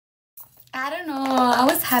I don't know. I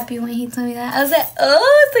was happy when he told me that. I was like,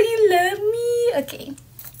 oh, so you love me? Okay.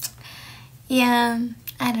 Yeah,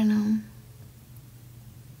 I don't know.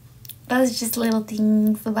 Those just little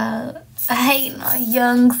things about,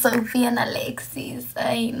 young Sophie and Alexis.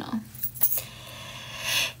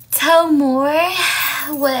 Tell more.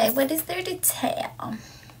 What is there to tell?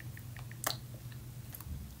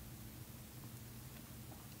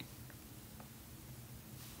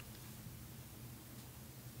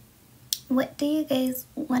 What do you guys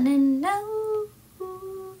want to know?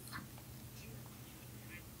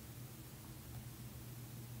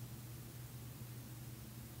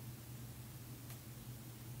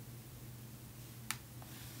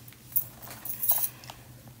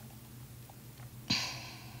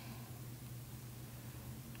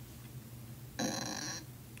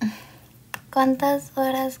 ¿Cuántas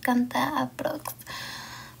horas canta aprox?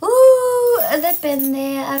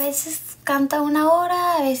 Depende. A veces canta 1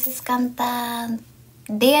 hora, a veces canta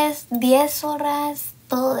 10 horas.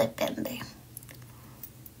 Todo depende.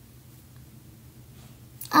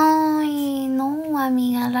 Ay, no,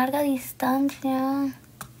 amiga, larga distancia.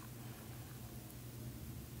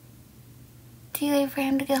 Do you wait for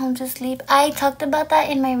him to get home to sleep? I talked about that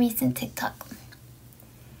in my recent TikTok.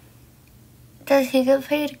 Does he get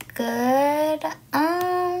paid good?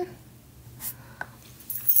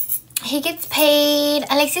 He gets paid.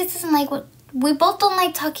 Alexis doesn't like what we both don't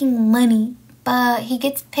like talking money, but he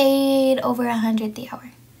gets paid over 100 the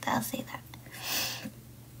hour. I'll say that.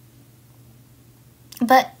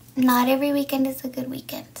 But not every weekend is a good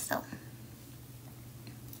weekend, so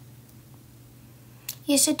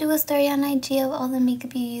you should do a story on IG of all the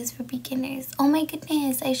makeup you use for beginners. Oh my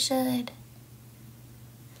goodness, I should.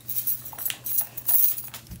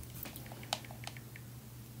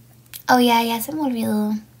 Oh yeah, ya se me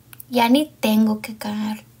olvidó. Ya ni tengo que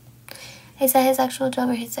cagar. Is that his actual job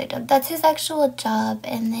or his side job? That's his actual job,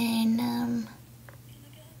 and then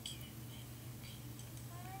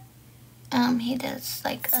he does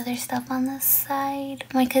like other stuff on the side.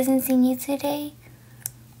 My cousin seen you today.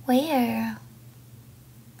 Where?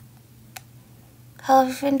 How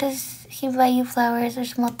often does he buy you flowers or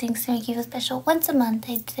small things to make you feel special? Once a month,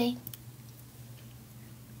 I'd say.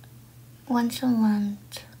 Once a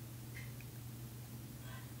month.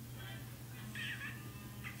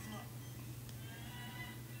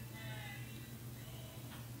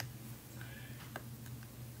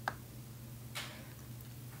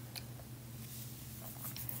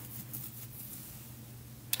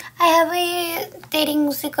 I have a dating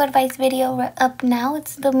musical advice video up now.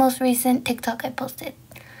 It's the most recent TikTok I posted.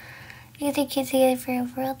 You think you're together for a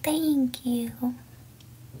world? Thank you.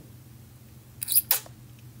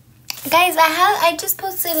 Guys, I just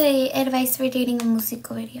posted a advice for dating a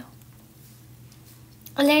musical video.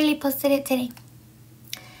 I literally posted it today.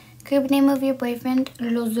 Group name of your boyfriend,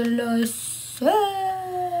 Los de los...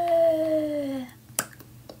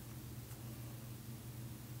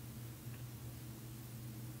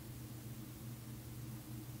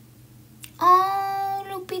 Oh,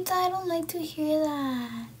 Lupita, I don't like to hear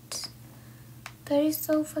that. That is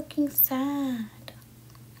so fucking sad.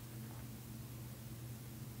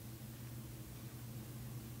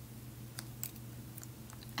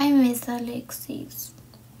 I miss Alexis.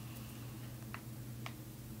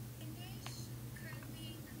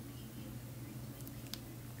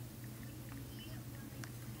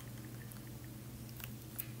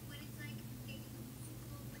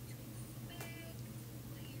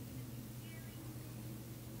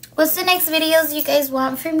 What's the next videos you guys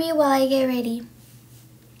want from me while I get ready?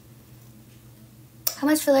 How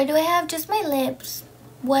much filler do I have? Just my lips.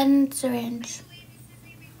 1 syringe.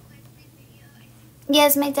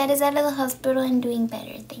 Yes, my dad is out of the hospital and doing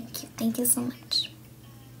better. Thank you. Thank you so much.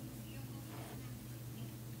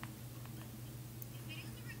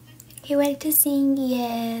 He went to sing.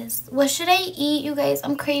 Yes. What should I eat, you guys?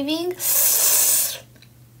 I'm craving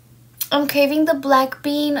the black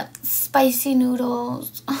bean spicy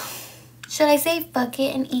noodles. Should I say fuck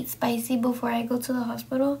it and eat spicy before I go to the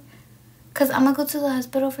hospital? Because I'm going to go to the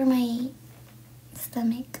hospital for my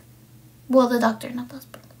stomach. Well, the doctor, not the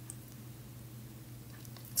hospital.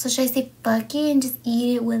 So should I say fuck it and just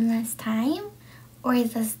eat it one last time? Or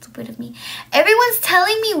is that stupid of me? Everyone's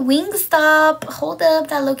telling me Wingstop. Hold up,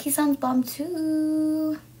 that low-key sounds bomb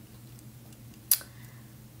too.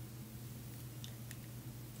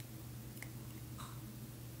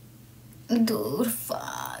 Dude,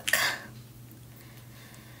 fuck.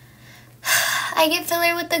 I get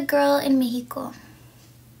filler with the girl in Mexico.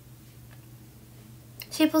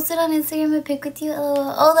 She posted on Instagram a pic with you.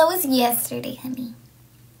 Oh, that was yesterday, honey.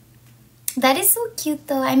 That is so cute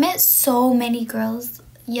though. I met so many girls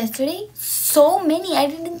yesterday. So many. I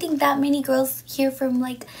didn't think that many girls here from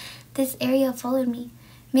like this area followed me.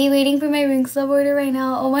 Me waiting for my Wingstop order right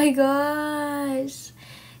now. Oh my gosh.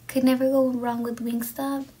 Could never go wrong with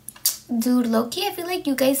Wingstop. Dude, low-key, I feel like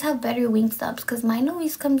you guys have better Wingstops because mine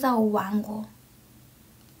always comes out wango.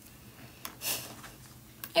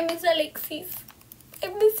 I miss Alexis. I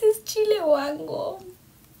miss his chile wango.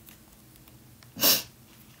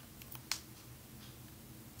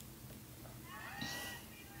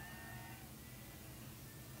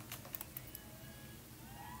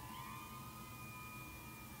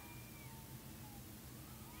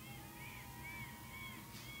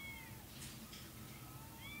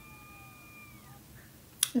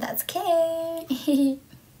 That's okay.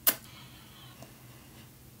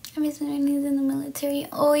 I miss when he's in the military.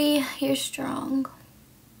 Oi, you're strong.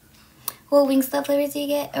 What Wingstop flavors do you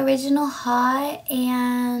get? Original hot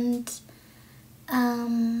and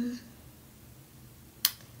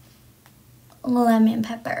lemon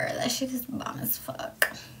pepper. That shit is bomb as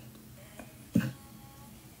fuck.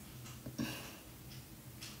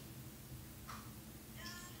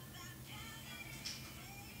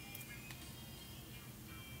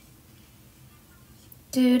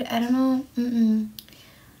 Dude, I don't know.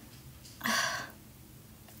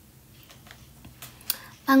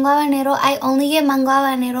 Mango habanero. I only get mango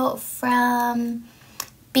habanero from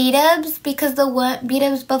B-Dubs because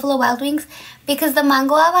B-Dubs Buffalo Wild Wings, because the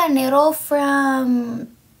mango habanero from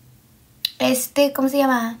 ¿cómo se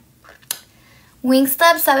llama?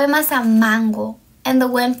 Wingstop sabe más a mango, and the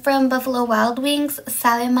one from Buffalo Wild Wings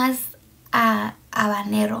sabe más a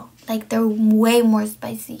habanero. Like they're way more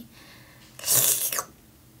spicy.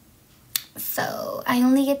 So I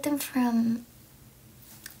only get them from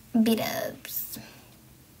B-Dubs.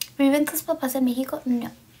 ¿Viven tus papás en Mexico?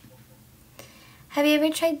 No. Have you ever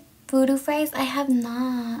tried voodoo fries? I have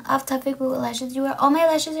not. Off topic, but what lashes you wear? All my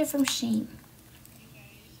lashes are from Shein.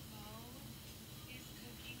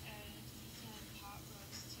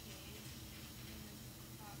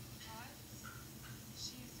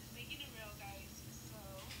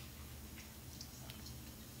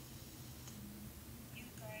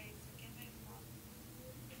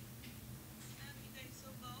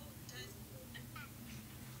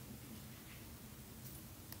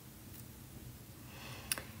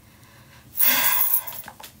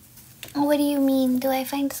 What do you mean? Do I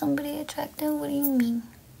find somebody attractive? What do you mean?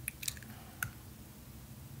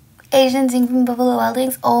 Asian Zing from Buffalo Wild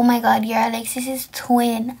Wings. Oh my god, you're Alexis's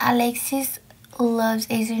twin. Alexis loves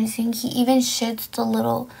Asian Zing. He even shits the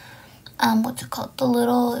little, what's it called? The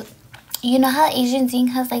little, you know how Asian Zing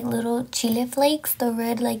has like little chile flakes? The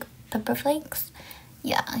red like pepper flakes?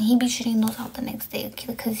 Yeah, he be shitting those out the next day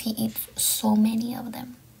because he eats so many of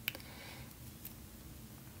them.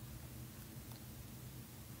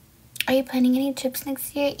 Are you planning any trips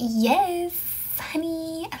next year? Yes,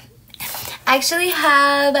 honey. I actually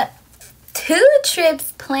have 2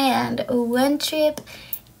 trips planned. One trip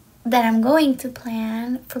that I'm going to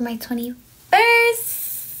plan for my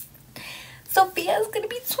 21st. Sophia's gonna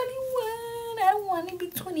be 21. I want to be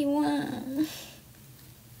 21.